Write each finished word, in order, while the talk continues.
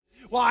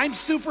Well, I'm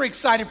super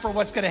excited for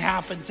what's going to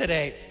happen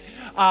today.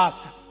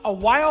 A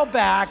while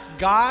back,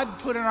 God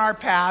put in our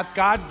path,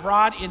 God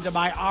brought into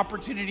my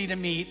opportunity to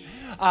meet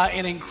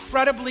an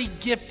incredibly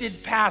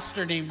gifted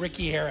pastor named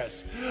Ricky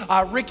Harris.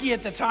 Ricky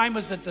at the time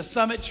was at the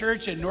Summit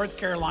Church in North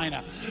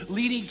Carolina,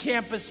 leading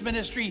campus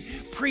ministry,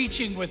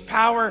 preaching with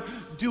power,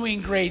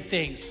 doing great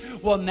things.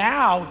 Well,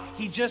 now,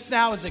 he just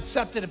now has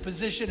accepted a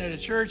position at a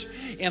church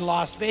in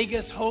Las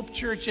Vegas, Hope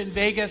Church in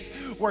Vegas,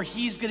 where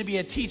he's going to be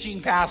a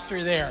teaching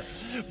pastor there.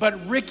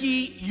 But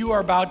Ricky, you are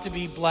about to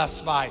be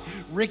blessed by.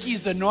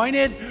 Ricky's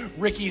anointed,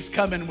 Ricky's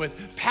coming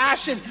with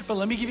passion, but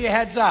let me give you a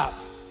heads up.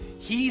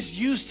 He's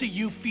used to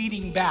you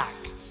feeding back.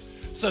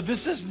 So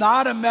this is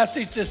not a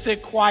message to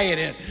sit quiet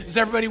in. Is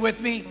everybody with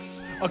me?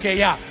 Okay,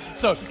 yeah.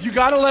 So you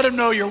got to let him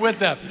know you're with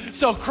them.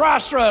 So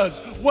Crossroads,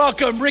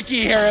 welcome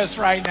Ricky Harris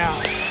right now.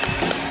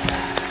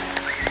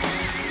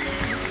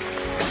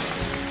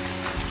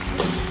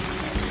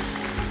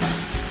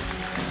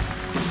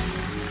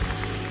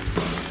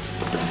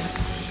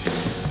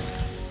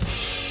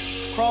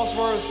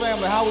 Crossroads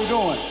family, how we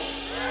doing?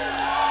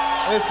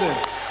 Listen,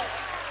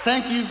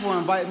 thank you for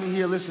inviting me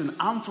here. Listen,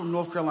 I'm from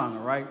North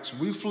Carolina, right? So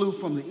we flew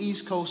from the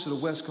East Coast to the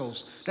West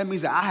Coast. That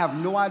means that I have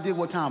no idea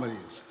what time it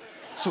is.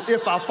 So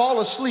if I fall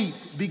asleep,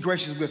 be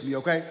gracious with me,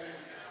 okay?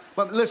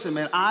 But listen,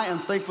 man, I am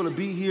thankful to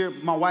be here.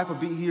 My wife will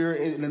be here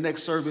in the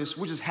next service.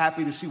 We're just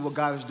happy to see what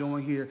God is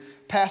doing here.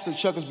 Pastor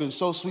Chuck has been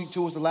so sweet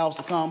to us, allow us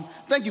to come.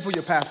 Thank you for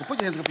your pastor.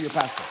 Put your hands up for your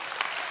pastor.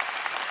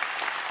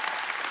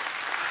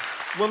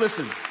 Well,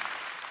 listen,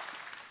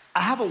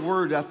 I have a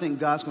word that I think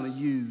God's going to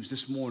use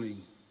this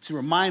morning to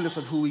remind us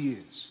of who he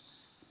is.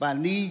 But I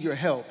need your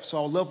help,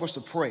 so I'd love for us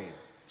to pray.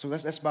 So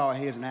let's bow our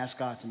heads and ask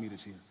God to meet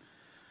us here.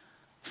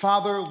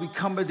 Father, we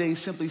come today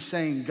simply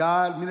saying,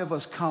 God, many of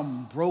us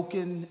come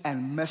broken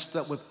and messed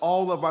up with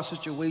all of our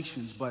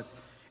situations, but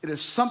it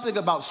is something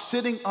about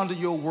sitting under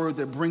your word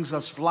that brings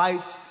us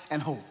life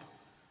and hope.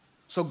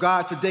 So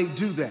God, today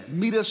do that.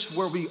 Meet us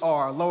where we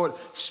are. Lord,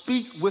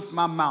 speak with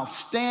my mouth,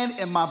 stand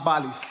in my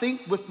body,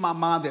 think with my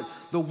mind that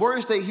the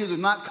words they hear do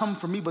not come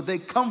from me, but they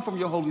come from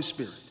your Holy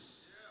Spirit.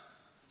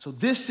 So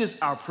this is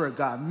our prayer,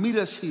 God. Meet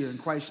us here in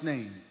Christ's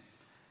name.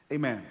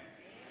 Amen.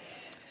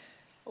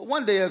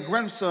 One day, a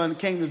grandson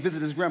came to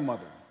visit his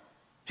grandmother.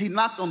 He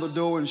knocked on the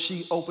door, and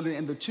she opened it,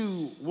 and the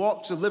two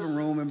walked to the living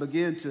room and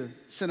began to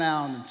sit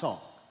down and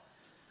talk.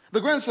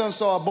 The grandson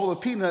saw a bowl of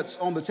peanuts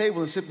on the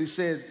table and simply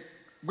said,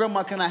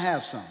 "Grandma, can I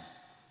have some?"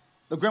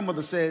 The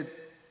grandmother said,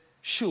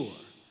 "Sure."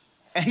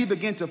 And he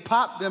began to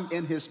pop them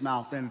in his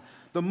mouth. And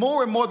the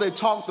more and more they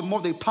talked, the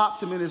more they popped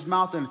them in his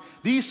mouth. And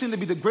these seemed to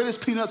be the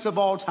greatest peanuts of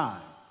all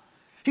time.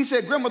 He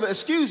said, "Grandmother,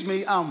 excuse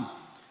me, I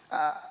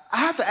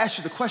have to ask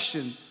you the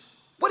question,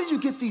 where did you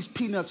get these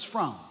peanuts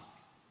from?"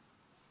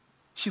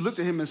 She looked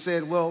at him and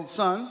said, "Well,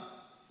 son,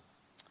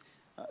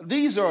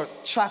 these are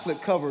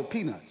chocolate-covered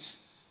peanuts.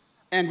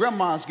 And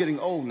Grandma's getting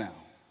old now.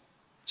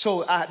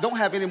 So I don't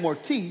have any more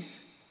teeth,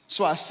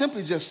 so I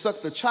simply just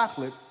suck the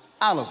chocolate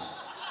out of them."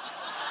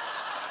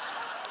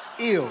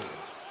 Ew.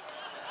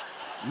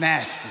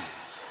 Nasty.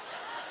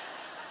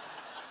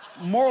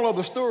 Moral of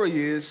the story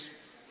is,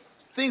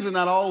 things are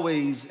not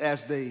always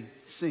as they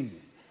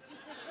seem.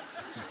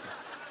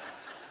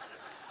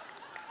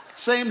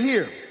 Same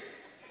here.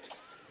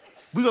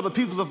 We are the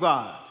people of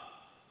God,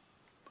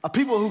 a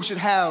people who should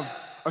have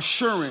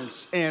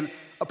assurance, and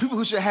a people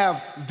who should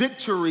have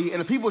victory,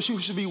 and a people who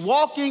should be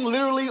walking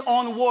literally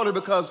on water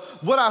because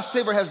what our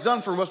Savior has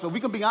done for us. But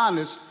we can be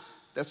honest,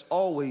 that's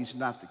always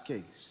not the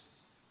case.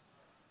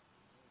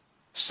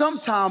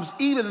 Sometimes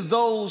even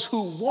those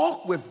who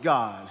walk with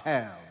God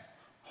have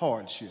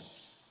hardships.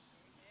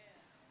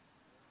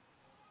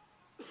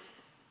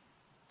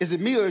 Is it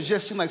me, or does it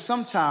just seem like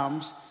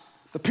sometimes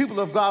the people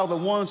of God are the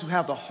ones who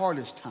have the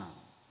hardest time?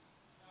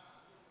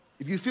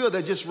 If you feel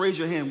that, just raise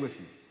your hand with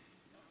me.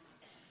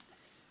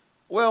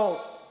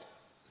 Well,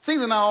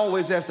 things are not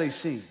always as they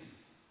seem,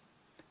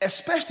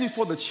 especially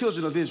for the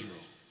children of Israel,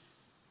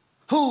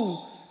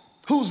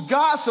 whose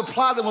God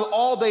supplied them with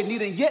all they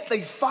need, and yet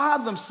they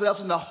find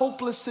themselves in a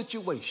hopeless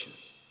situation.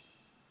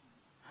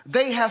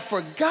 They have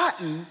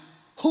forgotten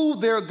who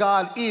their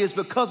God is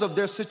because of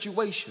their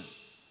situation.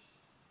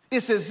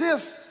 It's as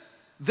if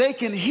they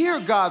can hear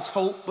God's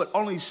hope, but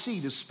only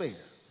see despair.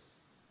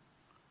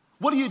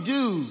 What do you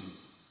do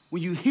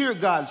when you hear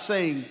God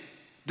saying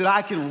that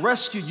I can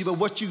rescue you, but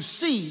what you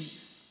see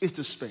is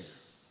despair?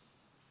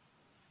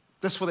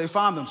 That's where they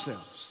find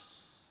themselves.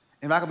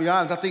 And if I can be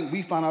honest, I think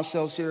we find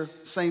ourselves here,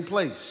 same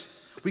place.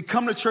 We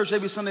come to church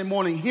every Sunday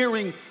morning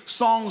hearing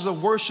songs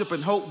of worship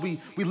and hope. We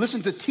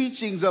listen to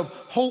teachings of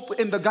hope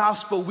in the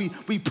gospel.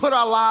 We put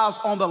our lives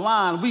on the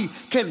line. We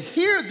can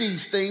hear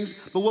these things,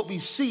 but what we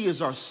see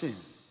is our sin.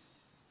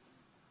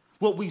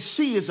 What we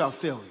see is our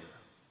failure.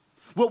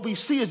 What we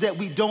see is that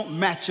we don't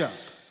match up.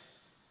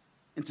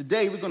 And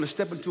today we're going to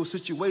step into a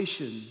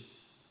situation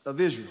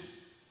of Israel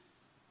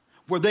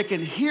where they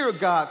can hear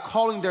God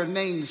calling their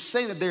name,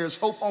 saying that there is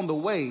hope on the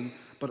way,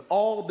 but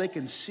all they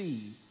can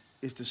see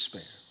is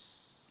despair.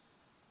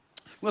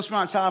 We'll spend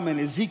our time in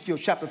Ezekiel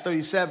chapter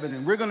 37,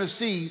 and we're going to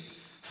see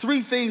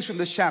three things from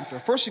this chapter.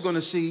 First, you're going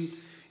to see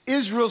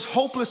Israel's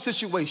hopeless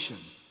situation.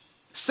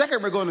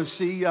 Second, we're going to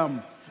see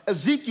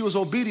Ezekiel's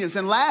obedience.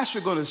 And last,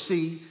 you're going to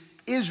see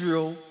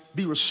Israel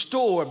be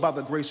restored by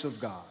the grace of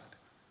God.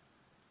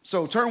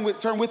 So turn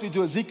with me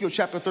to Ezekiel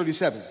chapter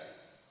 37.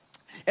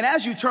 And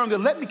as you turn there,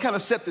 let me kind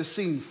of set the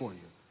scene for you.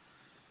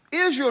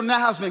 Israel now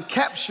has been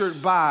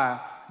captured by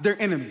their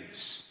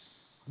enemies.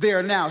 They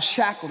are now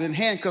shackled and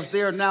handcuffed.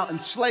 They are now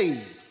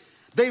enslaved.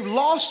 They've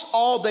lost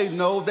all they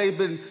know. They've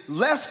been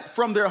left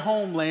from their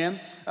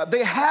homeland.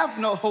 They have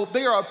no hope.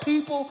 They are a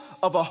people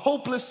of a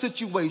hopeless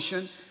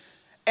situation.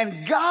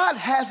 And God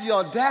has the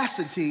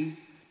audacity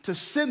to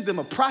send them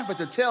a prophet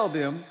to tell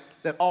them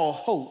that all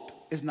hope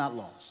is not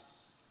lost.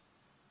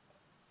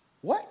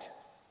 What?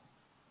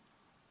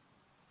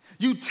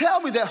 You tell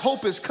me that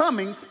hope is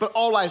coming, but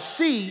all I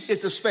see is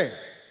despair.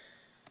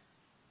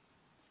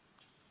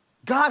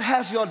 God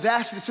has the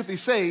audacity to simply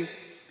say,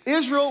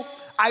 Israel,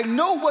 I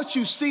know what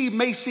you see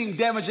may seem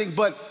damaging,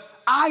 but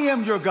I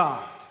am your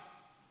God.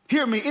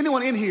 Hear me,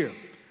 anyone in here?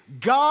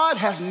 God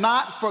has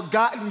not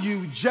forgotten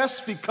you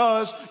just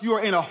because you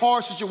are in a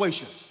hard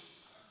situation.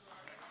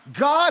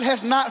 God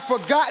has not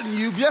forgotten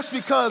you just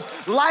because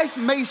life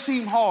may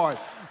seem hard.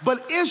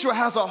 But Israel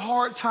has a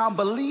hard time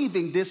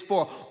believing this,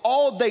 for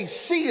all they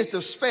see is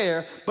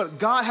despair, but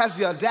God has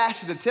the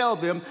audacity to tell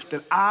them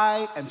that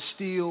I am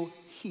still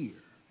here.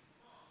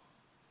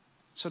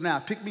 So now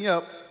pick me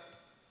up,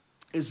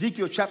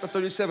 Ezekiel chapter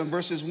 37,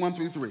 verses 1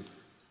 through 3. It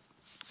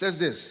says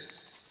this: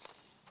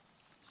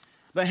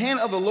 the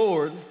hand of the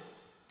Lord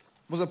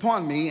was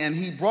upon me, and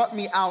he brought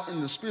me out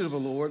in the spirit of the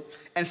Lord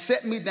and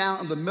set me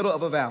down in the middle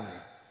of a valley.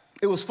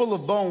 It was full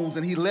of bones,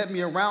 and he led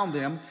me around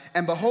them,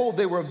 and behold,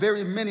 there were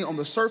very many on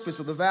the surface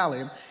of the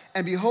valley,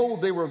 and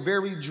behold, they were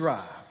very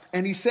dry.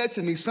 And he said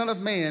to me, Son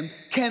of man,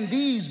 can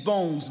these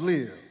bones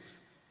live?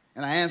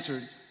 And I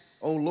answered,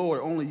 O Lord,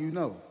 only you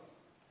know.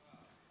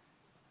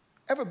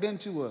 Ever been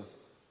to a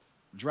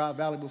dry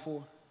valley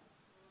before?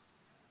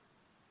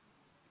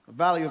 A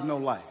valley of no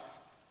life,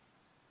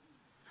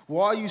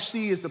 where all you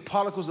see is the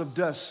particles of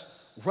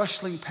dust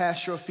rustling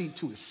past your feet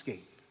to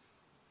escape.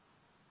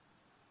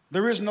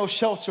 There is no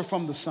shelter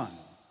from the sun.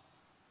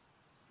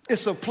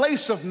 It's a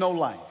place of no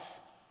life.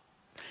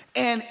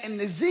 And in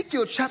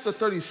Ezekiel chapter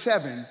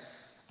 37,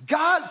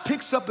 God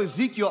picks up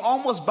Ezekiel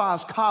almost by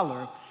his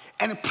collar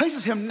and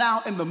places him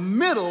now in the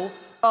middle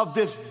of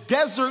this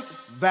desert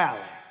valley.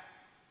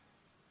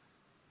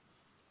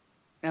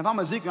 And if I'm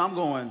Ezekiel, I'm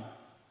going,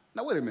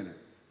 now wait a minute.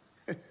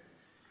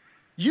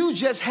 You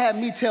just had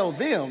me tell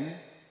them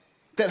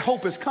that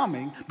hope is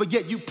coming, but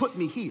yet you put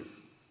me here.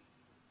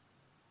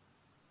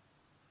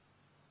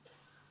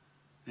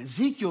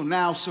 Ezekiel,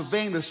 now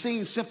surveying the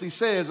scene, simply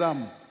says,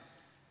 and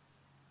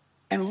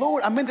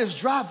Lord, I'm in this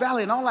dry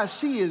valley, and all I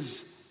see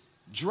is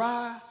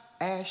dry,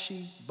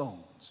 ashy bones.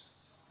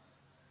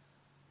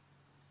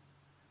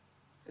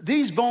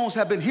 These bones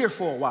have been here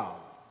for a while.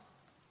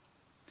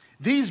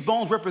 These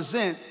bones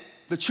represent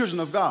the children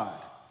of God.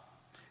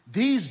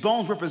 These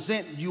bones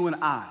represent you and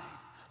I.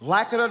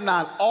 Like it or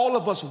not, all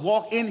of us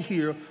walk in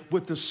here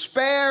with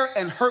despair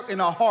and hurt in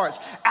our hearts,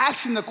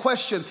 asking the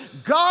question,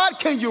 God,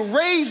 can you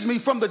raise me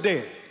from the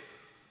dead?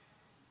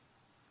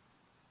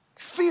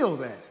 Feel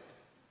that.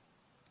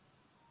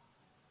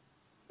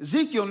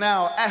 Ezekiel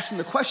now asking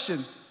the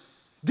question,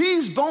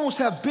 these bones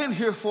have been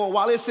here for a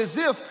while. It's as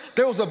if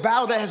there was a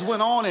battle that has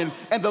went on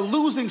and the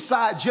losing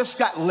side just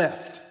got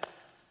left.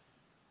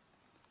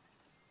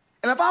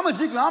 And if I'm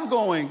Ezekiel, I'm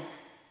going,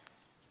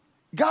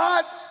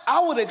 God,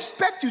 I would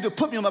expect you to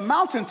put me on the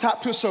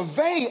mountaintop to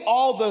survey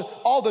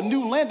all the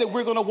new land that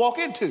we're going to walk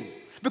into.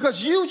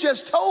 Because you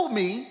just told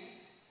me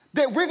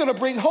that we're going to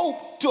bring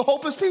hope to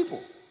hopeless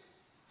people.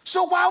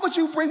 So why would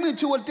you bring me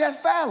to a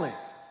death valley?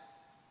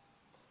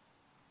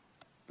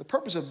 The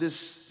purpose of this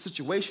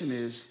situation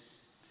is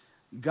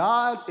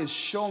God is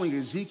showing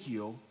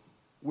Ezekiel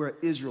where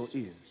Israel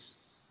is.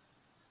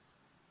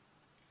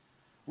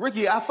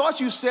 Ricky, I thought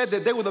you said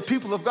that they were the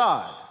people of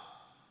God.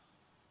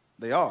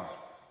 They are.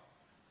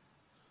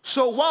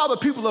 So why are the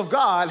people of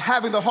God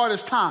having the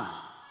hardest time?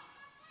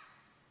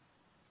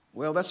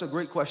 Well, that's a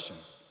great question.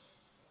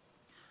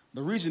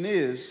 The reason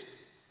is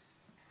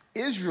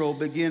Israel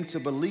began to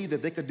believe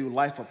that they could do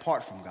life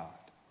apart from God.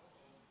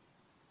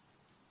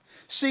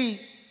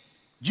 See,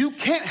 you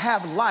can't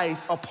have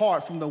life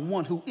apart from the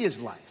one who is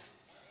life.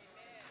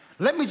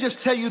 Let me just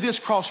tell you this,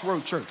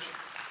 Crossroad Church.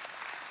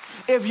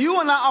 If you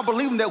and I are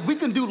believing that we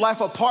can do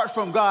life apart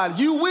from God,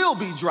 you will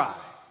be dry.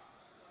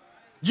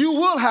 You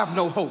will have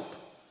no hope.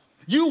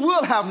 You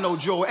will have no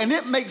joy. And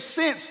it makes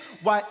sense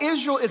why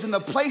Israel is in the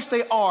place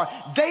they are.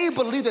 They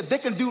believe that they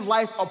can do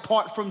life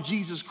apart from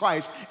Jesus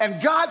Christ.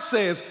 And God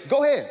says,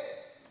 go ahead.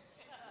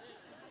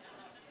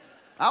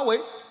 I'll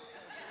wait.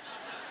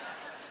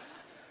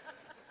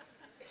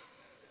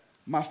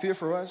 My fear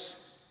for us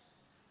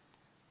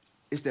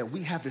is that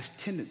we have this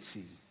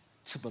tendency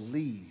to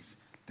believe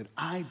that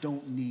I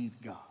don't need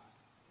God.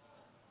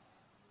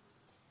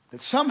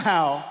 That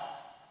somehow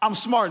I'm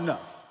smart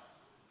enough.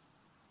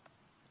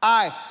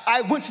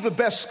 I went to the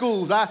best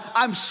schools.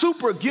 I'm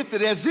super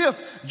gifted, as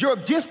if your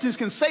giftings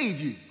can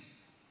save you.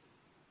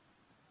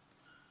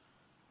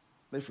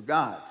 They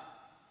forgot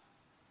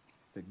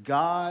that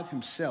God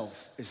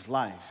himself is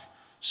life.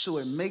 So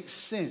it makes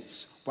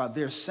sense why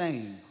they're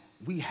saying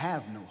we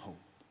have no hope.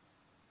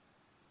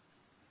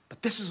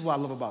 But this is what I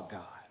love about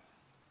God.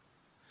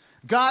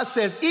 God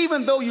says,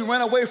 even though you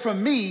ran away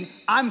from me,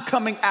 I'm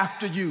coming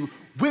after you,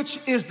 which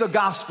is the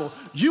gospel.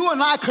 You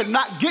and I could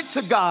not get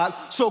to God,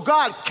 so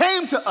God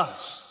came to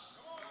us.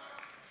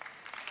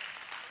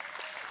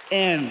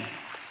 And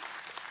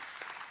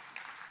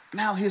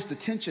now here's the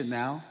tension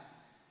now.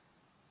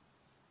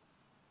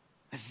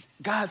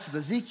 God says,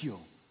 Ezekiel,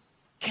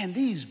 can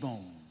these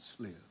bones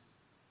live?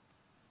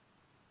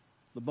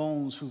 The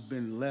bones who've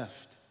been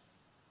left,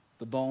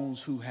 the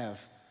bones who have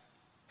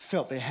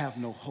felt they have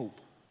no hope,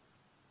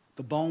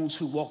 the bones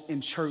who walk in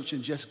church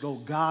and just go,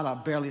 God, I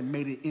barely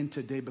made it in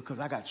today because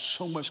I got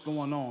so much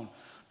going on.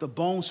 The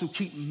bones who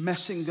keep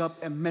messing up,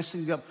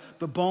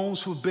 the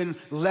bones who've been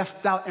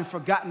left out and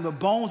forgotten, the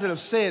bones that have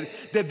said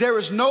that there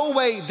is no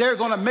way they're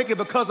going to make it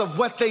because of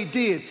what they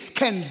did.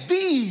 Can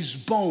these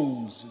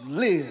bones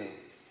live?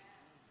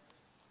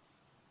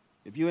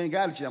 If you ain't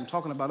got it yet, I'm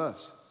talking about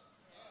us.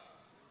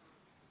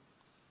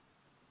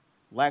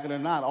 Like it or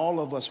not, all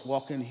of us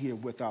walk in here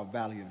with our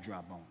valley of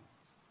dry bones.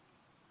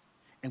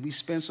 And we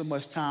spend so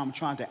much time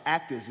trying to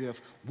act as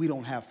if we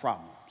don't have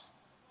problems.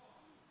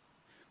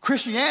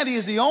 Christianity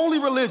is the only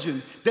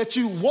religion that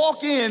you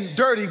walk in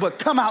dirty but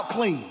come out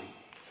clean.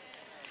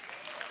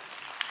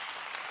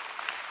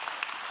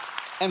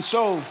 And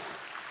so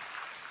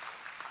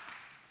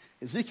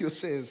Ezekiel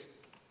says,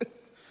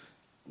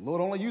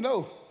 Lord, only you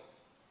know.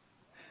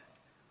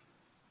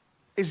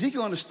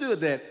 Ezekiel understood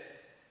that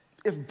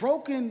if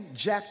broken,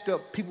 jacked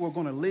up people were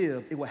going to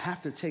live, it would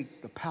have to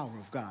take the power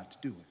of God to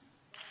do it.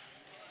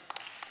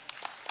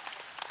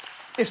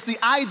 It's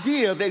the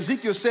idea that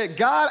Ezekiel said,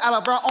 God, out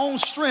of our own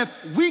strength,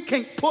 we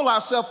can't pull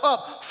ourselves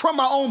up from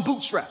our own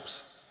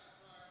bootstraps.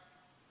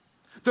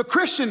 The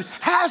Christian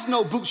has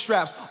no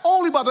bootstraps.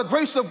 Only by the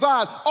grace of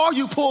God are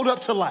you pulled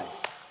up to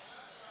life.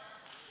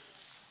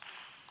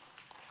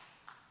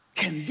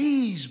 Can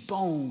these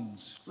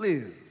bones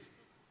live?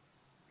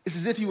 It's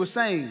as if he was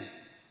saying,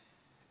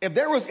 if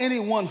there was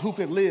anyone who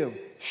could live,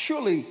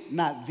 surely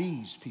not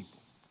these people.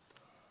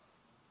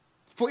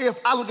 For if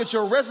I look at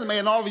your resume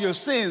and all of your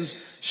sins,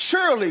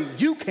 surely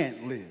you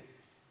can't live.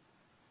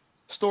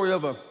 Story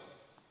of a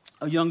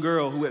young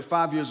girl who at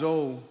 5 years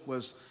old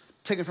was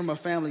taken from her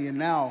family and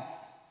now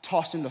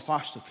tossed into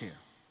foster care.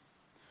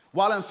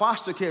 While in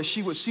foster care,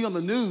 she would see on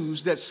the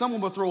news that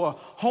someone would throw a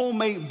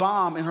homemade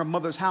bomb in her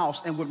mother's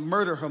house and would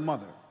murder her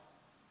mother.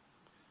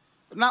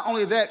 But not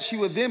only that, she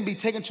would then be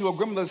taken to a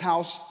grandmother's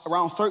house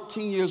around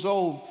 13 years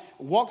old,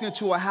 walked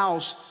into a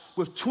house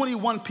with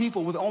 21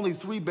 people with only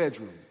 3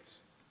 bedrooms.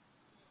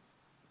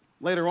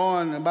 Later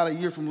on, about a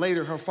year from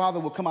later, her father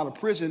would come out of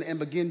prison and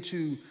begin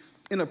to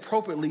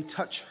inappropriately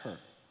touch her.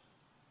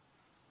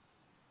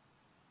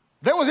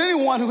 There was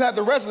anyone who had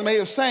the resume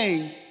of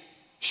saying,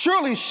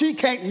 surely she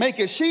can't make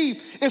it. She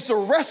is a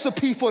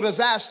recipe for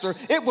disaster.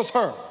 It was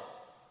her.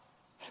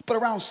 But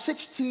around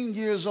 16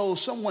 years old,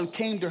 someone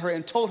came to her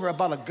and told her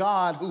about a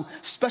God who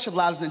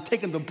specializes in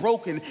taking the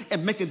broken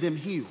and making them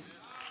heal.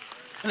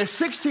 And at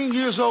 16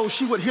 years old,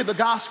 she would hear the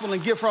gospel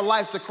and give her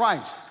life to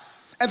Christ.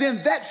 And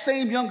then that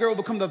same young girl would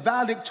become the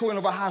valedictorian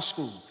of our high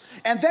school.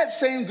 And that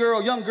same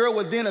young girl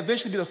would then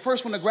eventually be the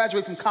first one to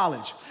graduate from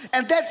college.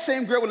 And that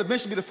same girl would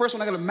eventually be the first one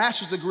to get a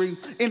master's degree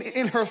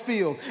in her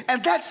field.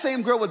 And that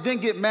same girl would then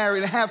get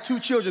married and have 2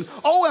 children.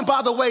 Oh, and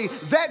by the way,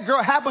 that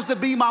girl happens to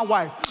be my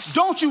wife.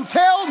 Don't you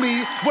tell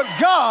me what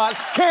God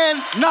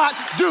cannot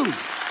do.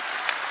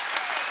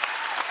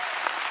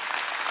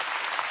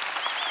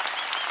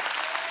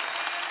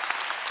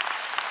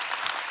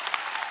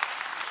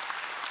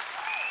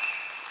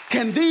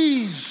 Can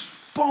these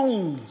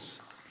bones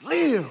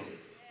live?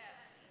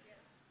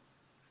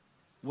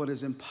 What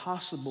is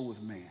impossible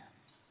with man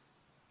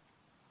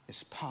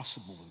is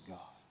possible with God.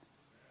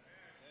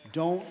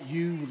 Don't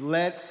you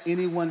let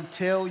anyone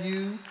tell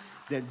you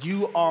that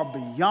you are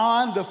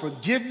beyond the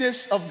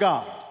forgiveness of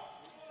God.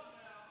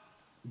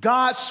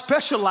 God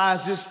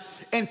specializes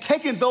in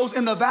taking those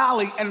in the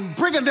valley and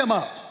bringing them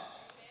up.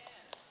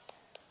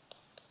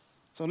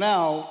 So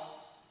now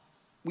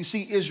we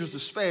see Israel's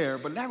despair,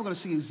 but now we're going to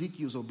see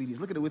Ezekiel's obedience.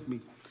 Look at it with me.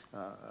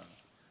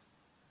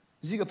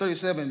 Ezekiel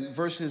 37,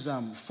 verses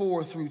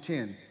 4 through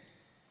 10.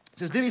 It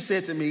says, then he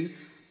said to me,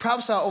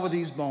 prophesy over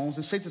these bones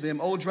and say to them,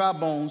 O dry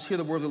bones, hear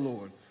the word of the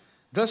Lord.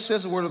 Thus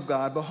says the word of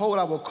God, behold,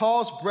 I will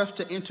cause breath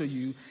to enter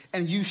you,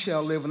 and you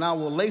shall live, and I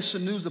will lay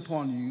sinews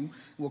upon you,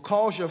 will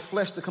cause your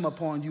flesh to come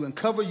upon you, and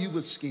cover you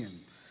with skin.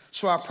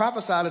 So I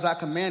prophesied as I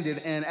commanded,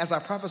 and as I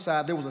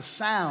prophesied, there was a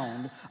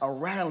sound, a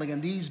rattling,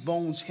 and these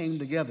bones came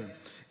together.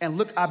 And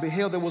look, I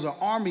beheld there was an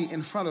army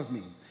in front of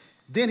me.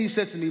 Then he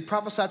said to me,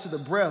 prophesy to the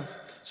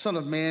breath, son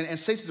of man, and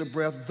say to the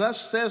breath,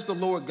 thus says the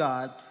Lord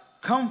God,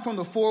 come from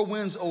the 4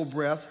 winds, O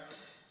breath,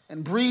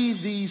 and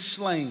breathe these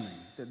slain,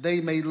 that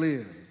they may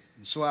live.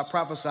 So I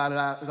prophesied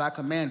as I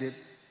commanded,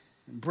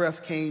 and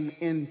breath came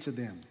into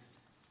them.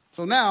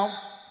 So now,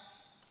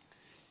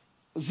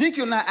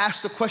 Ezekiel now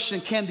asks the question,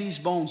 can these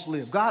bones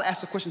live? God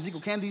asked the question,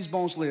 Ezekiel, can these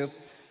bones live?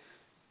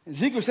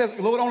 Ezekiel says,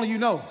 Lord, only you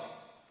know.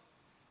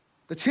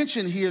 The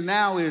tension here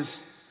now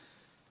is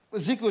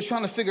Ezekiel is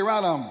trying to figure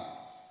out,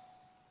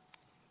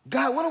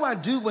 God, what do I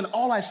do when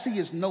all I see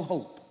is no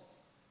hope?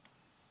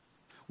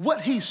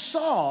 What he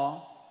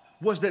saw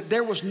was that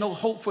there was no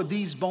hope for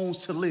these bones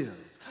to live.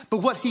 But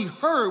what he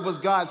heard was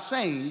God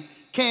saying,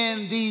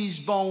 can these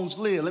bones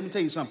live? Let me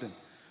tell you something.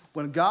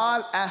 When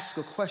God asks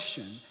a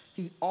question,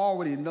 he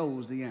already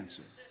knows the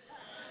answer.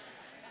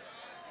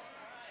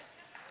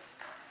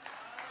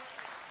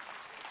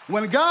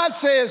 When God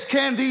says,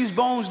 can these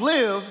bones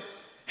live?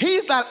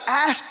 He's not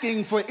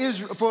asking for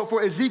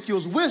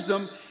Ezekiel's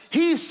wisdom.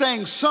 He's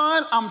saying,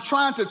 son, I'm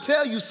trying to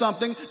tell you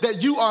something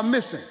that you are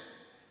missing.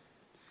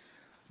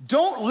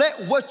 Don't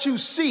let what you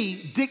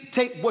see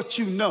dictate what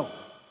you know.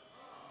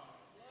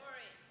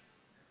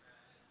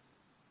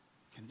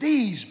 Can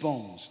these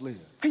bones live?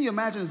 Can you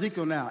imagine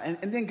Ezekiel now?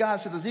 And then God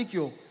says,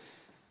 Ezekiel,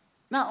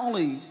 not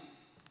only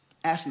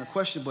asking a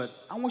question, but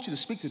I want you to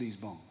speak to these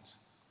bones.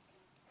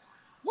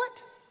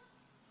 What?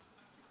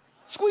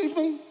 Squeeze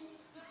me?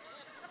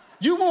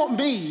 You want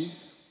me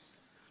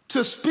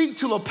to speak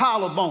to a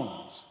pile of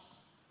bones?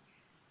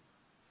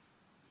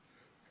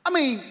 I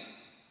mean,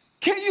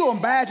 can you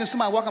imagine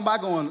somebody walking by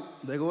going,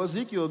 there goes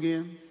Ezekiel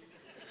again.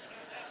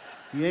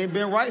 He ain't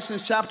been right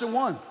since chapter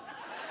 1.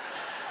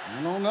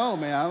 I don't know,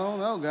 man. I don't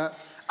know, God.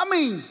 I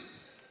mean,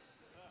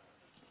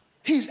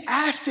 he's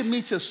asking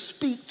me to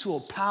speak to a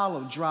pile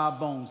of dry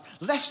bones.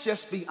 Let's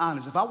just be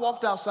honest. If I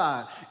walked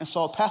outside and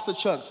saw Pastor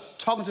Chuck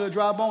talking to a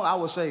dry bone, I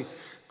would say,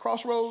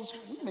 Crossroads,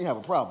 we may have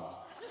a problem.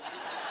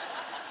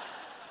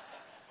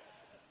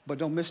 But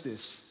don't miss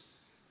this.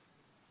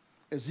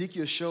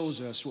 Ezekiel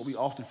shows us what we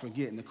often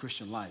forget in the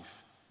Christian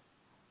life,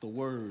 the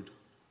word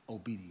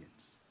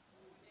obedience.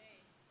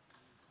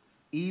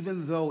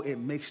 Even though it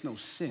makes no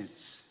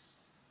sense,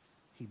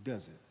 he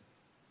does it.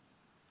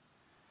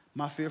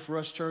 My fear for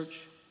us, church,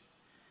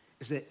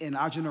 is that in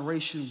our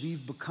generation,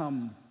 we've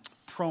become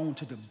prone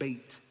to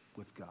debate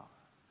with God.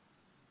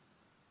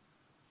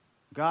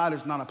 God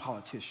is not a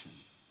politician.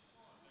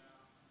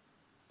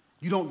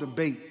 You don't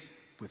debate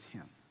with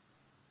him.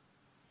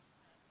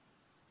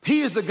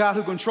 He is the God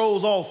who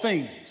controls all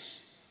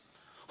things,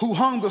 who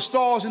hung the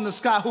stars in the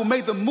sky, who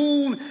made the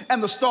moon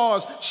and the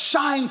stars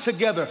shine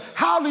together.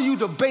 How do you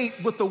debate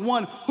with the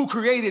one who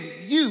created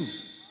you?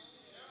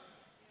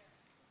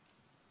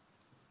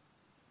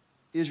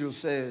 Ezekiel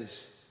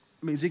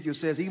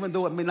says, even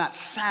though it may not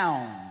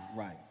sound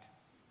right,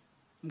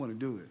 I'm going to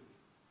do it.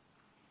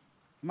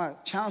 My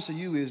challenge to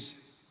you is,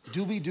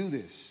 do we do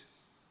this?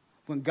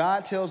 When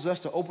God tells us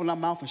to open our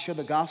mouth and share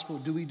the gospel,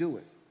 do we do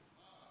it?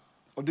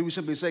 Or do we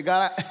simply say,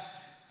 God,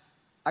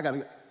 I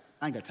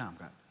ain't got time,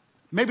 God.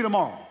 Maybe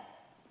tomorrow,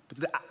 but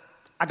today,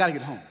 I got to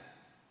get home.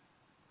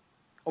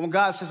 Or when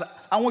God says,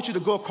 I want you to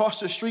go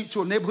across the street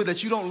to a neighborhood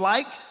that you don't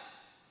like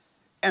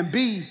and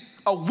be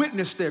a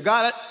witness there.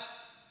 God,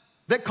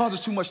 that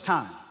causes too much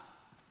time.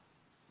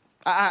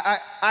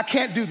 I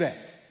can't do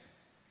that.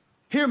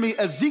 Hear me,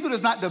 Ezekiel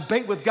does not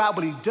debate with God,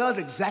 but he does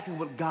exactly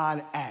what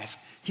God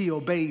asks. He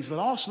obeys. But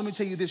also, let me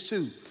tell you this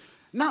too.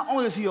 Not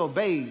only does he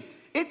obey,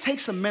 it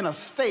takes a man of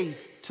faith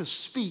to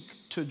speak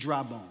to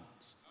dry bones.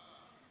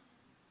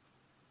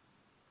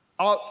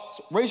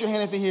 Raise your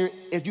hand if you're here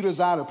if you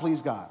desire to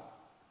please God.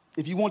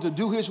 If you want to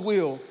do his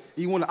will,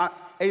 you want to,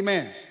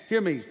 amen.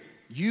 Hear me.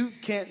 You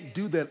can't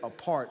do that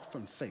apart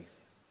from faith.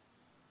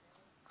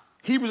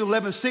 Hebrews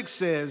 11:6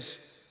 says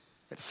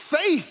that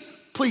faith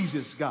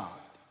pleases God.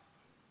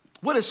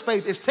 What is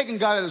faith? It's taking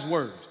God at his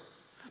word.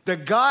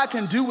 That God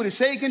can do what he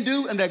says he can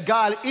do and that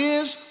God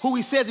is who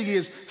he says he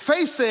is.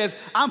 Faith says,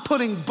 I'm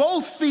putting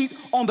both feet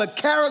on the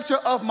character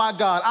of my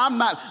God. I'm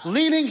not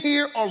leaning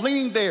here or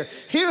leaning there.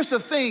 Here's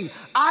the thing.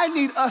 I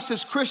need us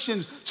as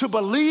Christians to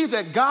believe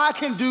that God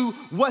can do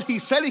what he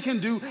said he can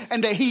do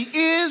and that he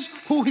is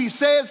who he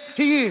says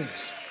he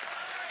is.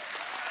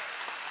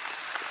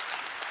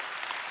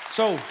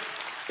 So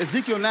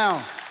Ezekiel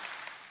now,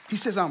 he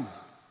says,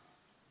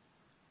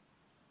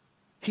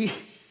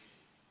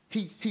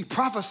 He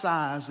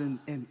prophesies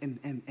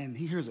and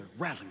he hears a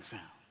rattling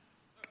sound.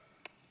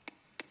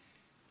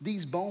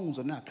 These bones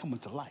are now coming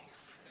to life.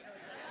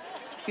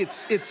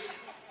 It's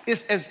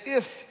as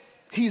if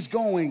he's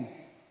going,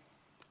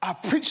 I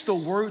preached the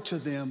word to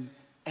them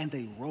and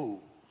they rose.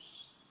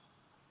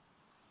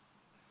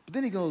 But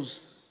then he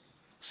goes,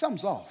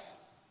 something's off.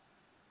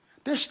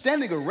 They're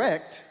standing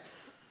erect.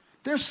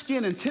 There's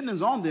skin and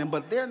tendons on them,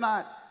 but they're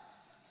not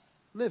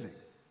living.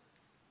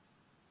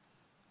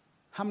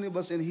 How many of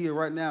us in here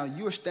right now,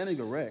 you are standing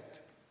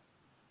erect.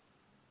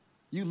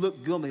 You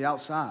look good on the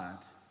outside,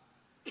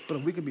 but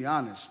if we can be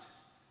honest,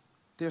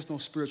 there's no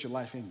spiritual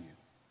life in you.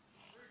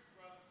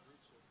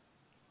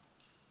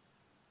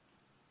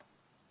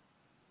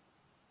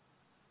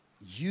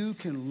 You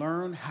can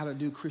learn how to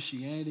do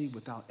Christianity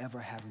without ever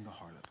having the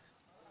heart of it.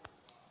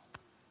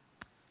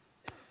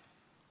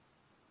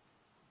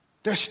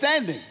 They're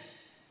standing.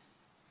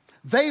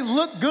 They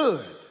look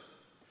good.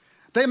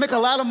 They make a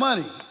lot of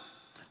money.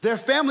 Their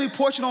family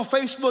portrait on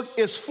Facebook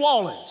is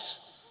flawless.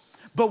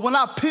 But when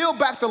I peel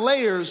back the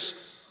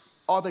layers,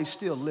 are they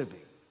still living?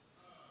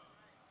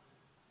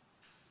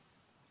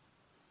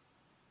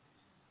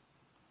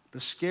 The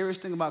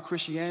scariest thing about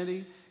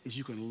Christianity is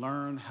you can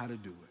learn how to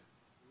do it.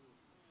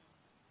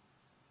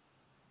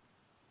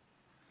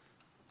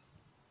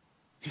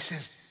 He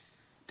says,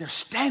 they're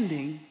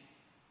standing,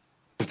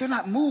 but they're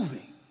not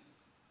moving.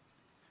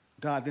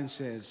 God then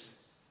says,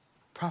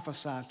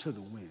 prophesy to the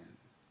wind.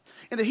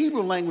 In the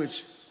Hebrew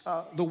language,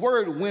 the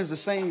word wind is the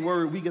same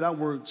word we get our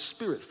word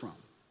spirit from.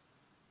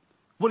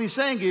 What he's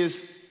saying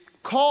is,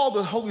 call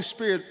the Holy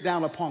Spirit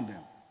down upon them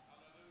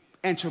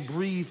and to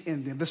breathe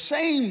in them. The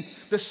same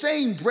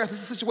breath.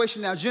 This is the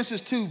situation now.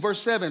 Genesis 2, verse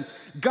 7.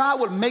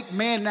 God would make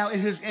man now in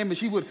his image.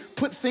 He would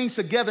put things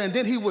together, and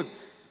then he would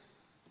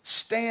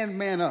stand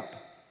man up.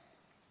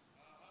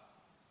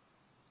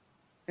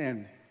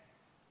 And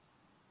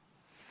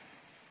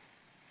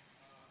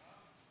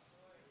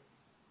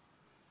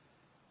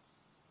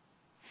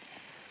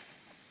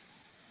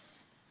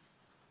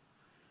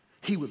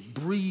he would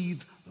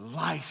breathe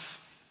life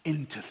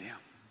into them.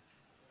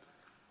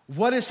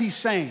 What is he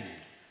saying?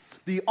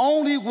 The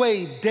only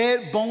way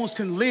dead bones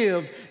can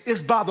live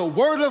is by the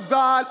word of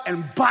God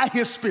and by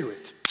his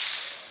spirit.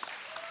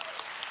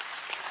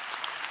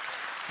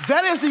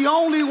 That is the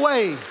only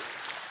way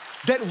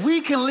that we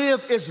can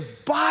live, is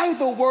by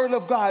the word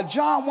of God.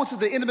 John 1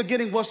 says, in the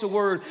beginning was the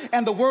word,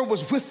 and the word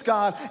was with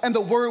God, and the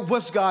word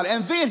was God.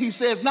 And then he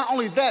says, not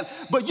only that,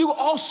 but you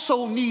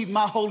also need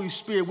my Holy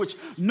Spirit, which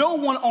no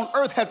one on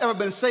earth has ever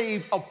been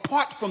saved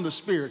apart from the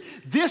Spirit.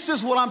 This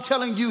is what I'm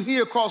telling you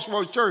here,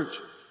 Crossroads Church.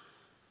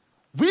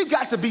 We've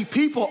got to be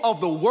people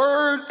of the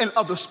word and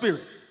of the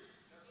Spirit.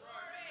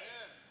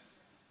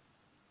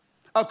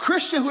 A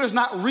Christian who does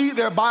not read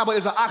their Bible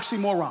is an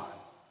oxymoron.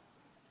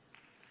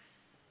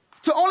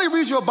 To only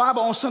read your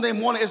Bible on Sunday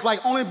morning is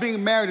like only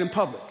being married in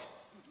public.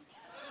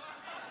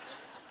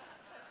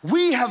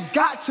 We have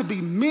got to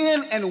be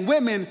men and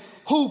women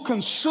who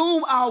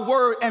consume our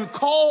word and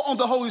call on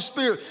the Holy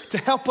Spirit to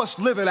help us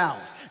live it out.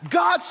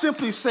 God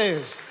simply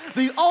says,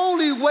 the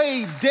only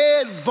way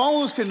dead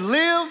bones can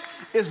live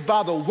is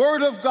by the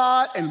word of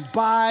God and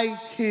by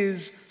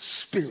his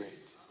Spirit.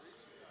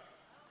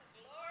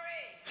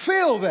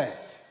 Feel that.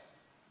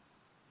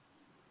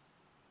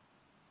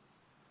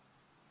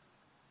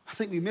 I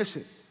think we miss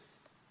it.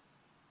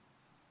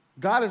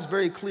 God is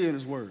very clear in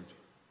his word.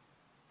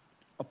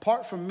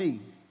 Apart from me,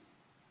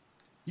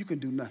 you can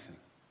do nothing.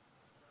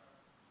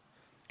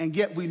 And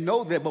yet we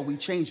know that, but we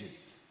change it.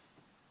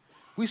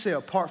 We say,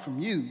 apart from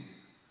you,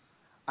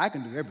 I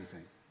can do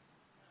everything.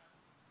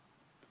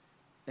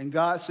 And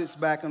God sits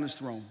back on his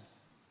throne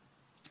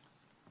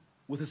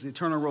with his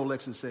eternal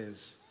Rolex and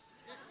says,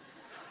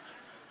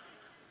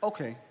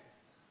 okay,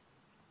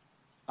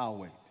 I'll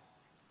wait.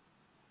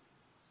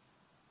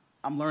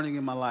 I'm learning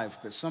in my life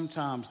that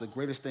sometimes the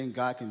greatest thing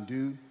God can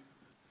do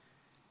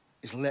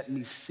is let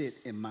me sit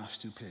in my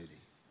stupidity.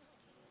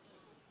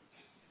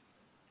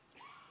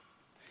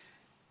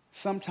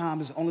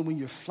 Sometimes it's only when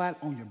you're flat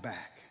on your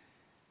back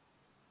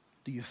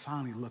do you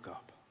finally look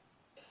up.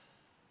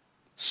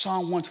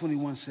 Psalm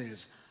 121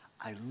 says,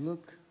 I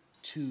look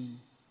to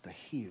the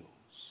hills.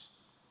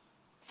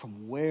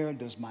 From where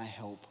does my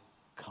help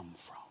come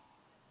from?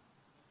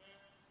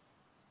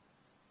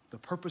 The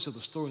purpose of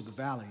the story of the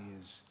valley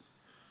is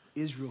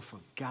Israel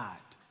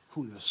forgot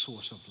who the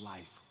source of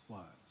life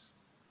was.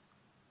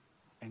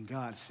 And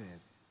God said,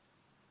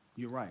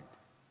 you're right.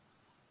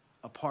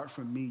 Apart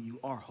from me, you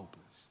are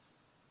hopeless.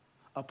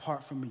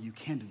 Apart from me, you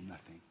can do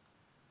nothing.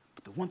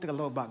 But the one thing I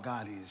love about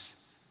God is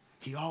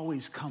he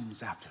always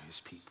comes after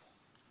his people.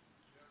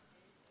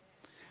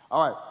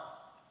 All right.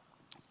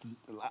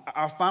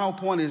 Our final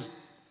point is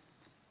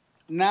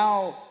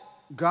now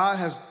God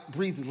has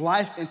breathed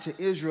life into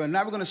Israel, and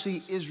now we're going to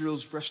see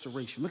Israel's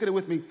restoration. Look at it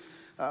with me.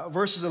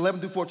 Verses 11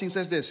 through 14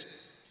 says this.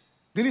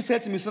 Then he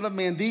said to me, son of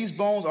man, these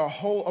bones are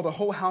the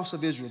whole house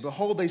of Israel.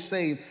 Behold, they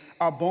say,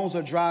 our bones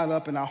are dried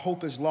up and our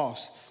hope is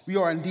lost. We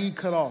are indeed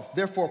cut off.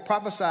 Therefore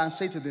prophesy and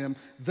say to them,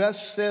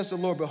 thus says the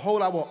Lord,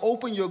 behold, I will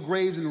open your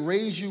graves and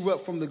raise you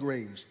up from the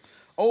graves.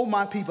 O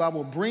my people, I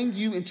will bring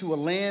you into a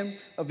land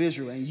of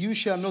Israel, and you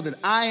shall know that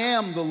I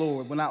am the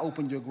Lord when I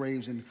open your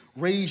graves and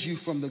raise you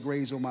from the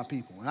graves, O my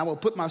people. And I will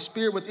put my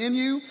spirit within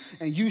you,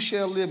 and you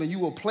shall live, and you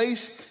will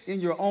place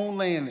in your own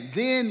land.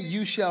 Then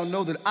you shall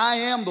know that I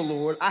am the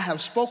Lord. I have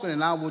spoken,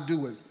 and I will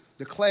do it,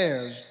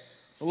 declares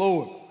the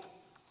Lord.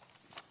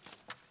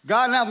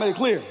 God now made it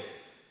clear.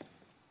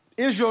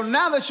 Israel,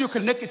 now that you're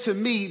connected to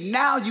me,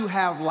 now you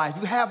have life.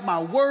 You have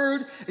my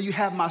word, and you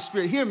have my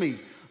spirit. Hear me.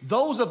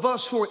 Those of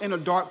us who are in a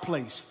dark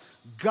place,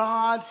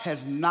 God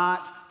has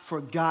not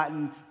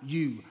forgotten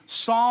you.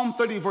 Psalm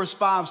 30 verse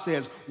 5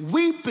 says,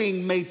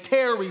 weeping may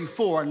tarry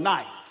for a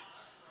night,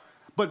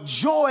 but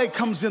joy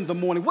comes in the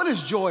morning. What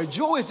is joy?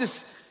 Joy is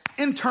this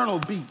internal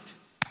beat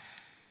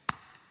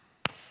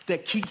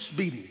that keeps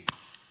beating,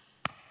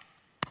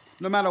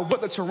 no matter what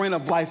the terrain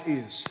of life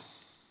is.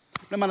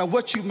 no matter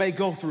what you may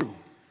go through.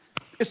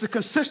 It's a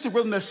consistent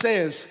rhythm that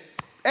says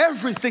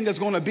everything is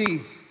going to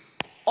be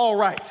all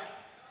right.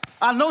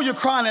 I know you're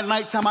crying at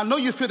nighttime. I know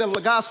you feel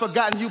that God's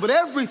forgotten you, but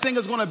everything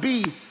is going to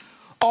be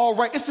all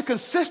right. It's a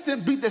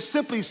consistent beat that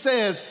simply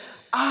says,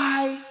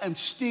 I am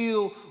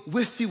still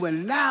with you.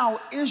 And now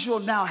Israel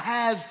now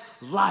has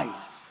life.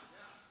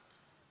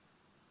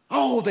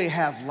 Oh, they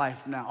have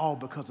life now, all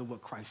because of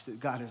what Christ did,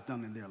 God has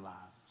done in their lives.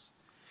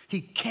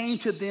 He came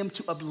to them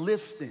to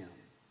uplift them.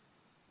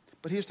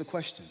 But here's the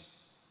question.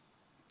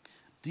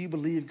 Do you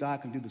believe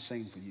God can do the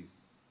same for you?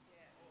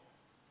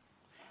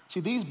 See,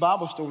 these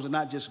Bible stories are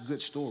not just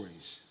good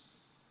stories.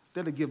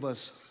 They're to give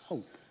us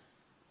hope.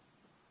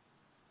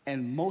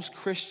 And most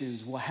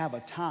Christians will have a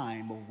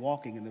time of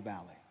walking in the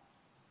valley.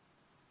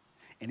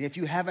 And if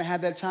you haven't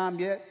had that time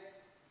yet,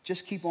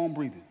 just keep on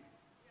breathing.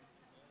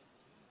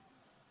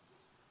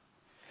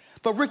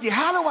 But Ricky,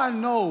 how do I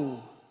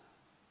know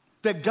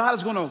that God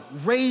is going to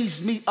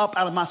raise me up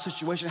out of my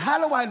situation?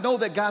 How do I know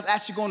that God's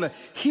actually going to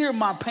hear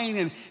my pain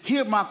and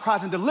hear my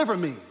cries and deliver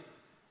me?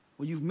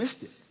 Well, you've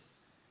missed it.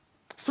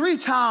 3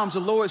 times the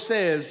Lord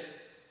says,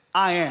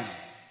 I am.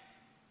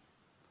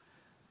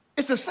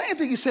 It's the same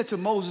thing he said to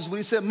Moses when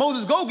he said,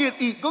 Moses, go get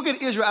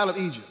Israel out of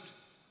Egypt.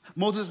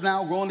 Moses is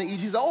now going to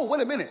Egypt. He said, oh,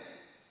 wait a minute.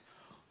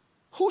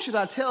 Who should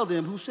I tell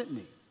them who sent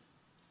me?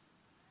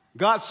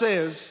 God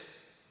says,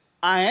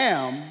 I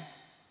am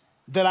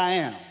that I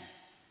am.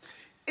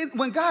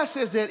 When God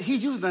says that, he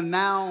uses a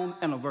noun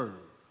and a verb,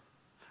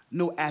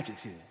 no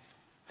adjective.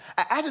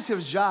 An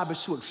adjective's job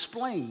is to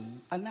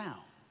explain a noun.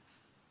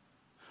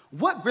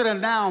 What greater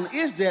noun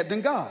is that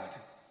than God?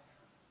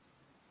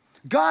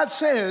 God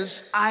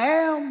says, I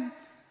am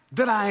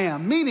that I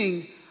am,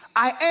 meaning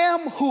I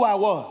am who I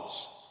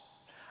was.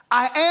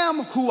 I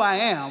am who I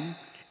am,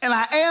 and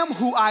I am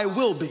who I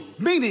will be,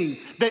 meaning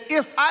that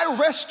if I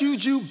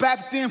rescued you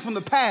back then from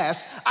the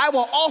past, I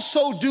will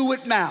also do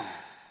it now.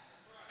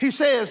 He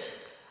says,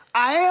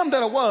 I am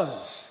that I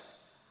was,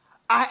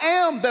 I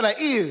am that I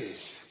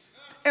is,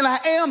 and I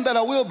am that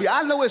I will be.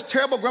 I know it's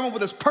terrible grammar,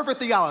 but it's perfect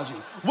theology.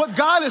 What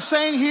God is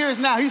saying here is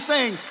now, he's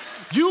saying,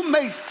 you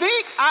may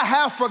think I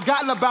have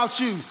forgotten about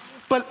you,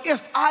 but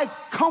if I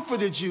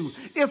comforted you,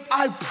 if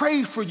I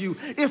prayed for you,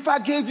 if I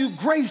gave you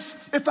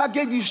grace, if I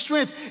gave you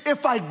strength,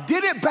 if I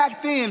did it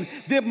back then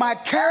my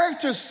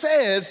character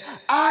says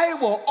I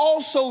will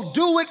also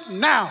do it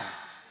now.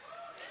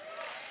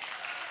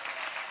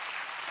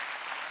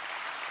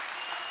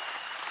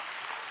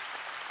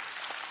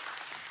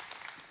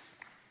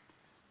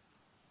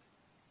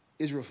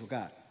 Israel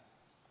forgot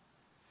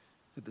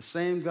that the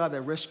same God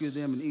that rescued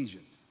them in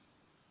Egypt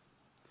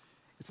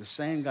is the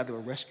same God that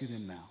will rescue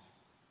them now.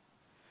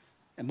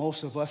 And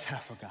most of us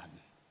have forgotten.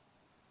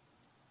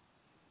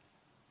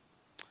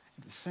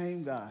 The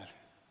same God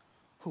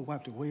who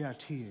wiped away our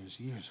tears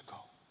years ago.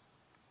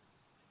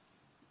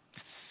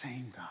 It's the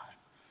same God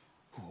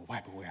who will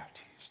wipe away our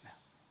tears now.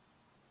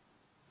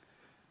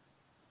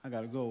 I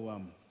got to go.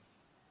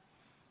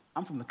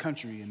 I'm from the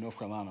country in North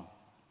Carolina.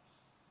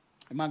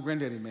 And my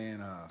granddaddy,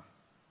 man,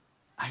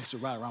 I used to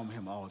ride around with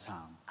him all the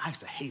time. I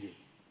used to hate it.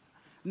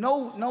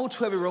 No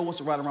 12-year-old wants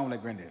to ride around with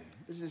that granddaddy.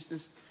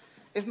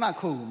 It's not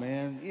cool,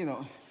 man. You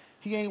know,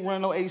 he ain't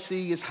running no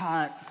AC. It's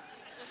hot.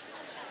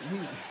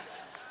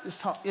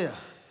 Yeah.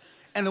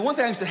 And the one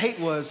thing I used to hate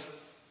was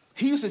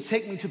he used to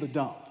take me to the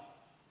dump,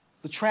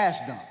 the trash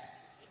dump.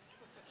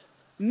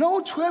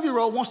 No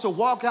 12-year-old wants to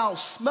walk out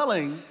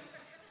smelling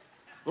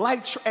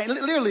like, and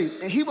literally,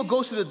 and he would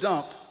go to the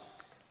dump,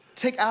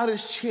 take out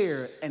his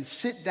chair and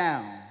sit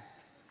down,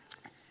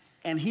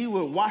 and he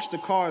would watch the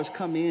cars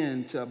come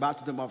in about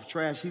to dump off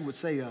trash. He would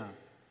say,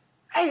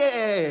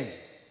 hey,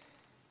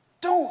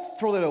 don't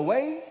throw that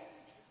away.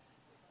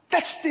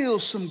 That's still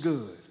some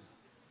good.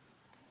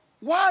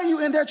 Why are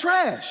you in that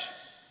trash?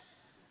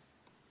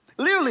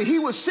 Literally, he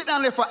would sit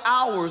down there for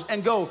hours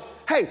and go,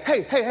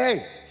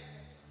 hey,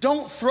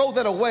 don't throw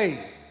that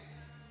away.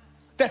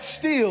 That's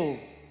still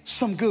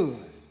some good.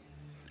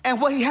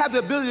 And what he had the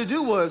ability to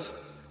do was,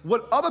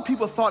 what other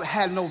people thought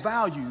had no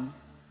value,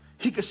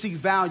 he could see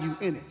value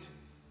in it.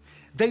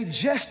 They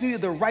just needed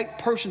the right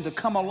person to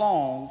come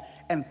along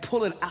and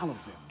pull it out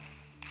of them.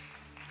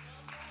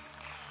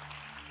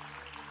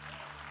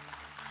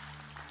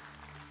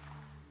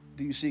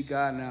 Do you see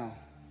God now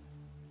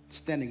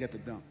standing at the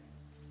dump?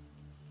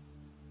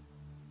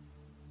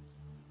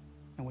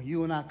 And when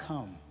you and I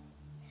come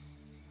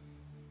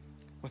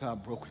with our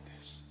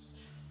brokenness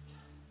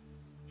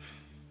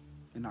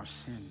and our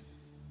sin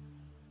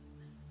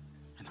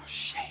and our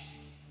shame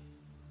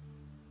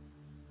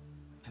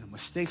and the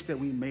mistakes that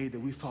we made that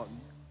we thought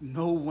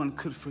no one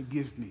could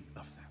forgive me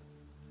of them,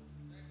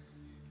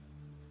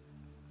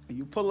 and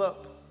you pull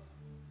up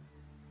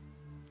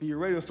and you're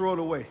ready to throw it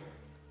away.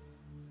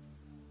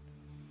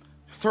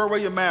 Throw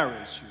away your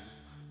marriage,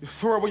 you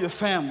throw away your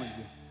family,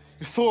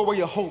 you throw away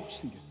your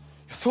hopes, you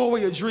throw away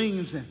your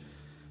dreams, and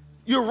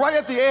you're right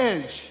at the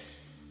edge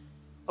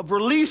of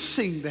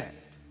releasing that.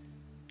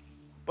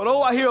 But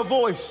oh, I hear a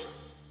voice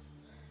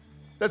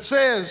that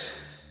says,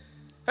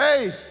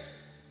 hey,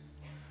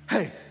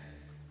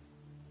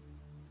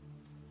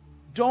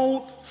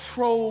 Don't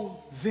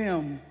throw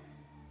them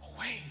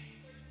away.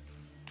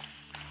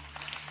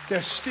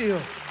 They're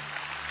still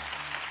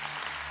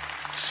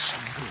so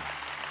good.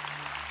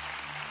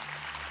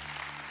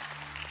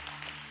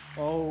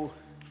 Oh,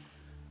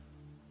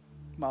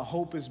 my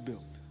hope is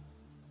built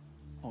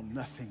on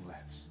nothing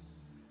less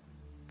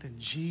than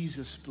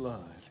Jesus'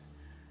 blood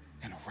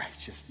and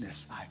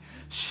righteousness. I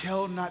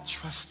shall not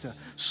trust the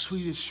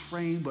sweetest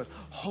frame, but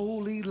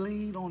wholly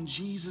lean on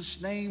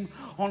Jesus' name.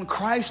 On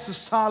Christ, the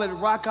solid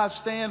rock I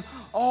stand.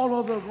 All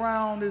of the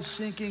ground is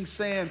sinking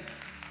sand.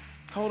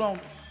 Hold on.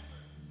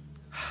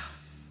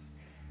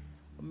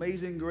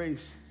 Amazing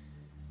grace.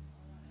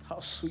 How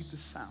sweet the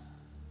sound.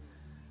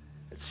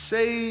 It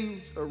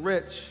saved a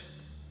wretch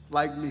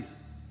like me.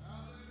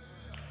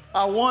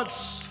 I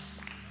once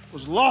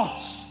was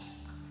lost.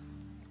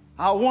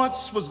 I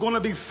once was going to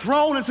be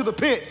thrown into the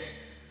pit,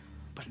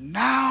 but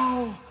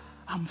now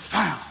I'm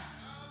found.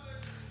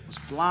 I was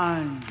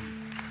blind,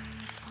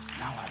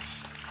 now I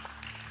see.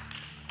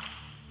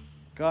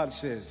 God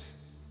says,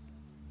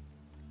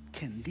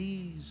 can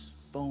these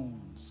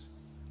bones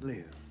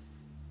live?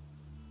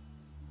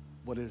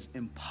 What is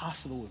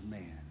impossible with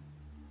man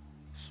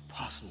is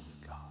possible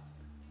with God.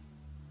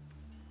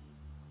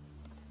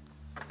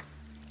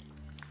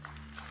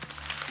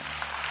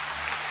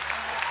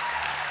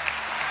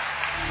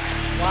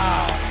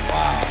 Wow.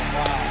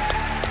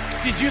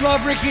 Did you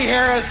love Ricky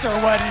Harris or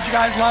what? Did you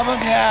guys love him?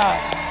 Yeah.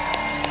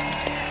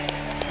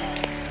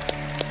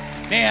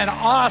 Man,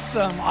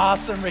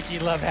 awesome, Ricky.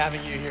 Love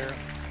having you here.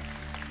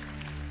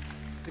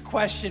 The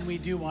question we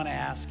do want to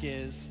ask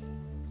is,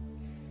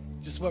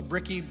 just what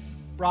Ricky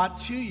brought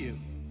to you,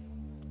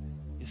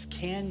 is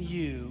can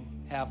you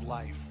have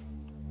life?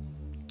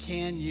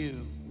 Can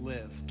you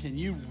live? Can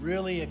you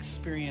really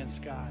experience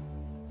God?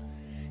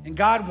 And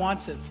God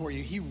wants it for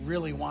you. He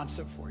really wants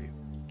it for you.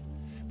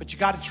 But you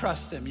got to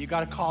trust him. You got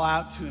to call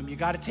out to him. You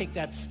got to take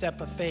that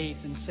step of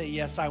faith and say,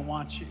 yes, I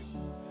want you.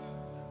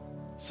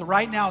 So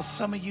right now,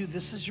 some of you,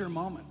 this is your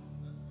moment.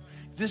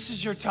 This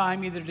is your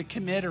time either to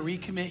commit or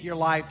recommit your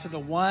life to the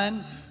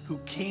one who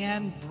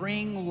can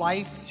bring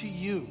life to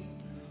you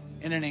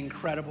in an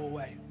incredible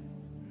way.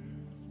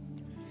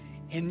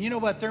 And you know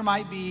what? There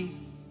might be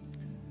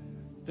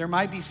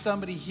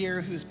somebody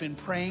here who's been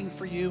praying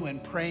for you,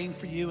 and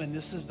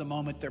this is the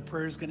moment their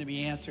prayer is going to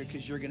be answered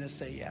because you're going to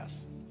say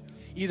yes.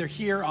 Either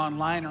here,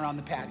 online, or on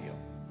the patio.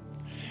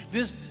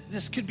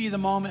 This could be the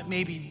moment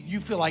maybe you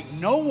feel like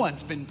no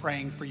one's been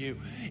praying for you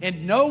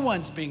and no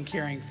one's been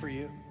caring for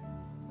you.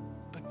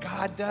 But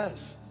God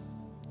does.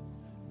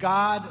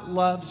 God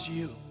loves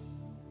you.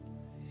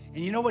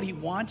 And you know what? He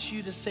wants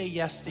you to say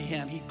yes to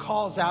him. He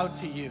calls out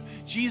to you.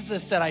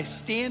 Jesus said, I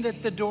stand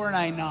at the door and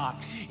I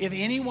knock. If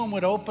anyone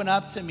would open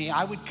up to me,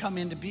 I would come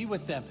in to be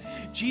with them.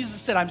 Jesus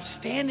said, I'm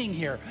standing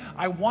here.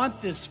 I want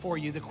this for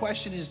you. The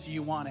question is, do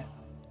you want it?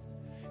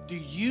 Do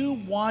you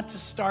want to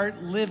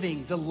start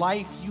living the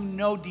life you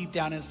know deep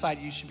down inside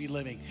you should be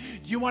living?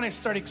 Do you want to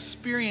start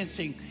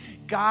experiencing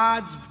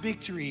God's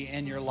victory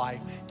in your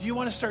life? Do you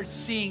want to start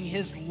seeing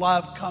his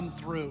love come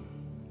through?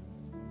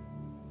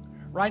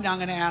 Right now, I'm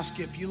going to ask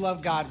you, if you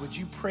love God, would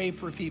you pray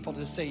for people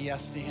to say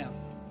yes to him?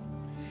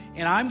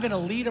 And I'm going to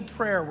lead a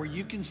prayer where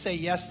you can say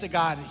yes to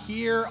God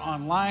here,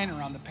 online,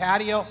 or on the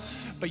patio,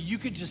 but you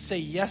could just say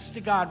yes to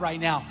God right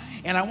now.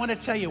 And I want to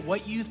tell you,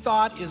 what you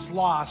thought is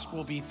lost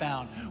will be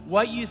found.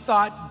 What you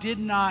thought did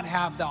not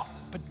have the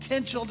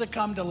potential to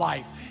come to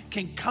life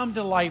can come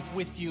to life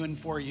with you and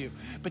for you.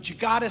 But you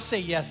got to say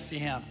yes to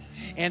him.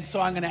 And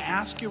so I'm going to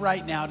ask you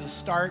right now to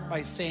start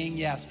by saying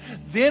yes.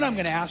 Then I'm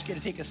going to ask you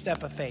to take a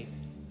step of faith.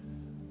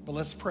 But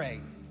let's pray.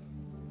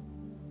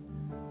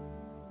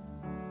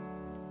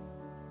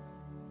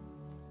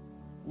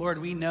 Lord,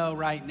 we know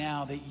right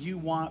now that you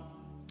want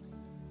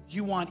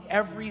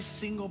every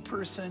single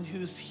person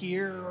who's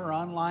here or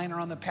online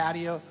or on the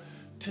patio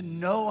to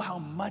know how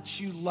much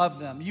you love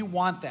them. You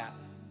want that.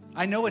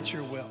 I know it's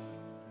your will.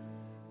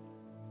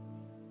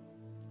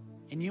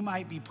 And you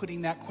might be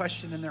putting that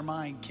question in their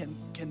mind.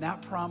 Can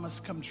that promise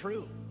come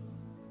true?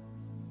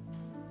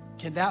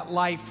 Can that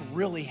life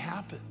really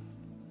happen?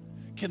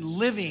 Can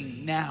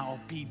living now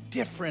be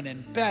different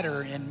and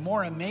better and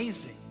more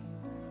amazing?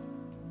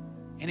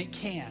 And it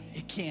can.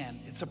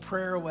 It's a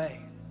prayer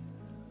away.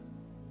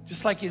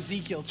 Just like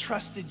Ezekiel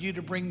trusted you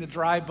to bring the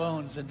dry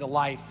bones into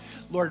life.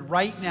 Lord,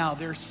 right now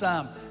there's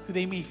some who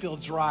they may feel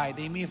dry,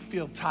 they may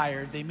feel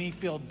tired, they may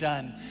feel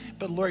done.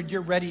 But Lord,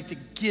 you're ready to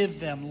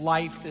give them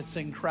life that's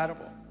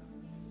incredible.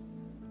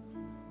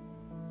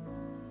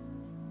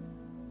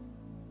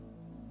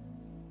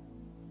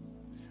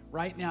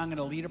 Right now I'm going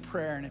to lead a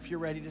prayer, and if you're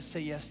ready to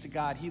say yes to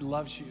God, he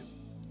loves you.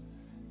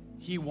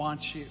 He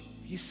wants you.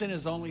 He sent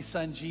his only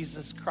son,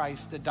 Jesus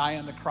Christ, to die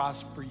on the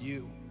cross for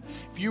you.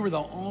 If you were the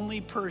only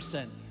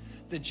person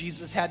that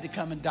Jesus had to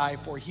come and die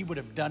for, he would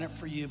have done it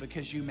for you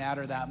because you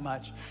matter that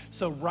much.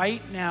 So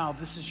right now,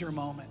 this is your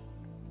moment.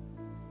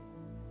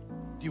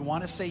 Do you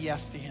want to say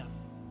yes to him?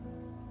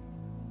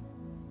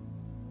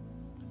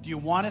 Do you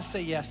want to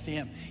say yes to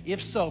him?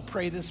 If so,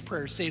 pray this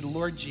prayer. Say,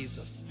 Lord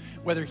Jesus.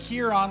 Whether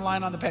here or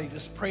online on the patio,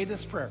 just pray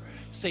this prayer.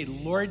 Say,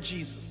 Lord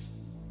Jesus,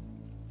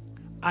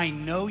 I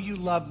know you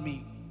love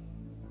me.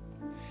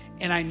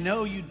 And I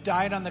know you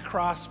died on the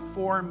cross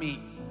for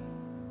me.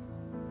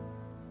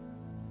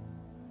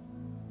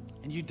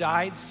 And you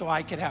died so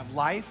I could have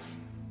life.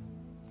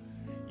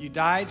 You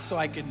died so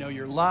I could know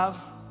your love.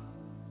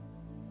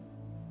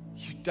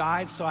 You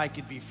died so I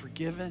could be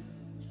forgiven.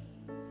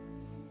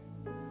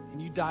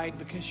 And you died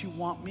because you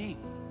want me.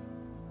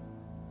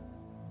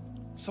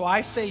 So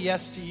I say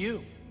yes to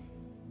you.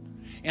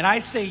 And I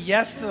say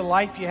yes to the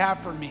life you have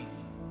for me.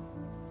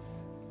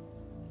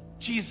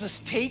 Jesus,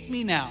 take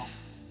me now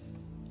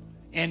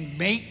and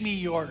make me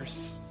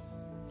yours.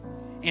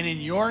 And in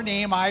your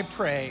name I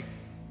pray,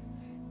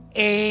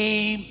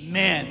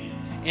 amen.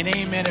 And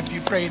amen if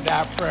you prayed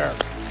that prayer.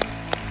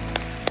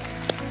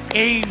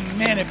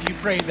 Amen if you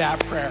prayed that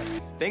prayer.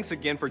 Thanks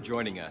again for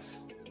joining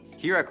us.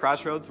 Here at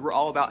Crossroads, we're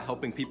all about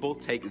helping people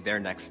take their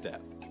next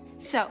step.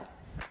 So,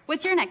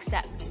 what's your next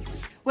step?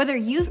 Whether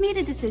you've made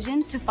a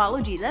decision to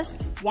follow Jesus,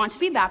 want to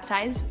be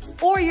baptized,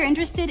 or you're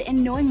interested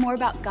in knowing more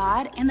about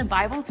God and the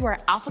Bible through our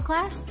Alpha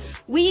class,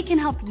 we can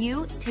help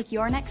you take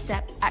your next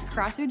step at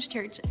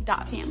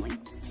crossroadschurch.family.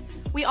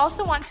 We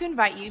also want to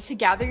invite you to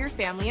gather your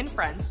family and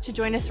friends to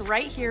join us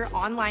right here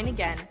online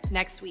again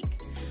next week.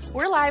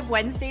 We're live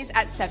Wednesdays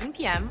at 7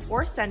 p.m.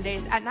 or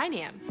Sundays at 9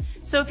 a.m.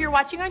 So if you're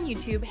watching on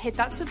YouTube, hit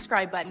that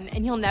subscribe button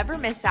and you'll never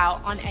miss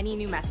out on any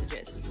new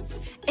messages.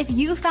 If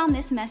you found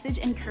this message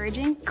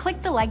encouraging,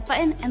 click the like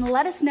button and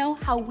let us know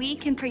how we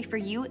can pray for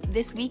you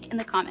this week in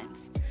the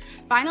comments.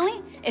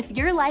 Finally, if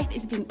your life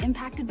is being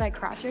impacted by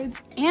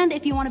Crossroads, and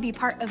if you want to be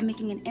part of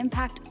making an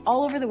impact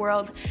all over the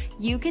world,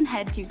 you can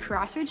head to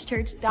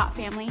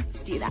crossroadschurch.family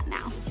to do that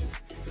now.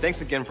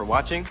 Thanks again for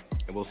watching,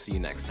 and we'll see you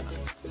next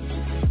time.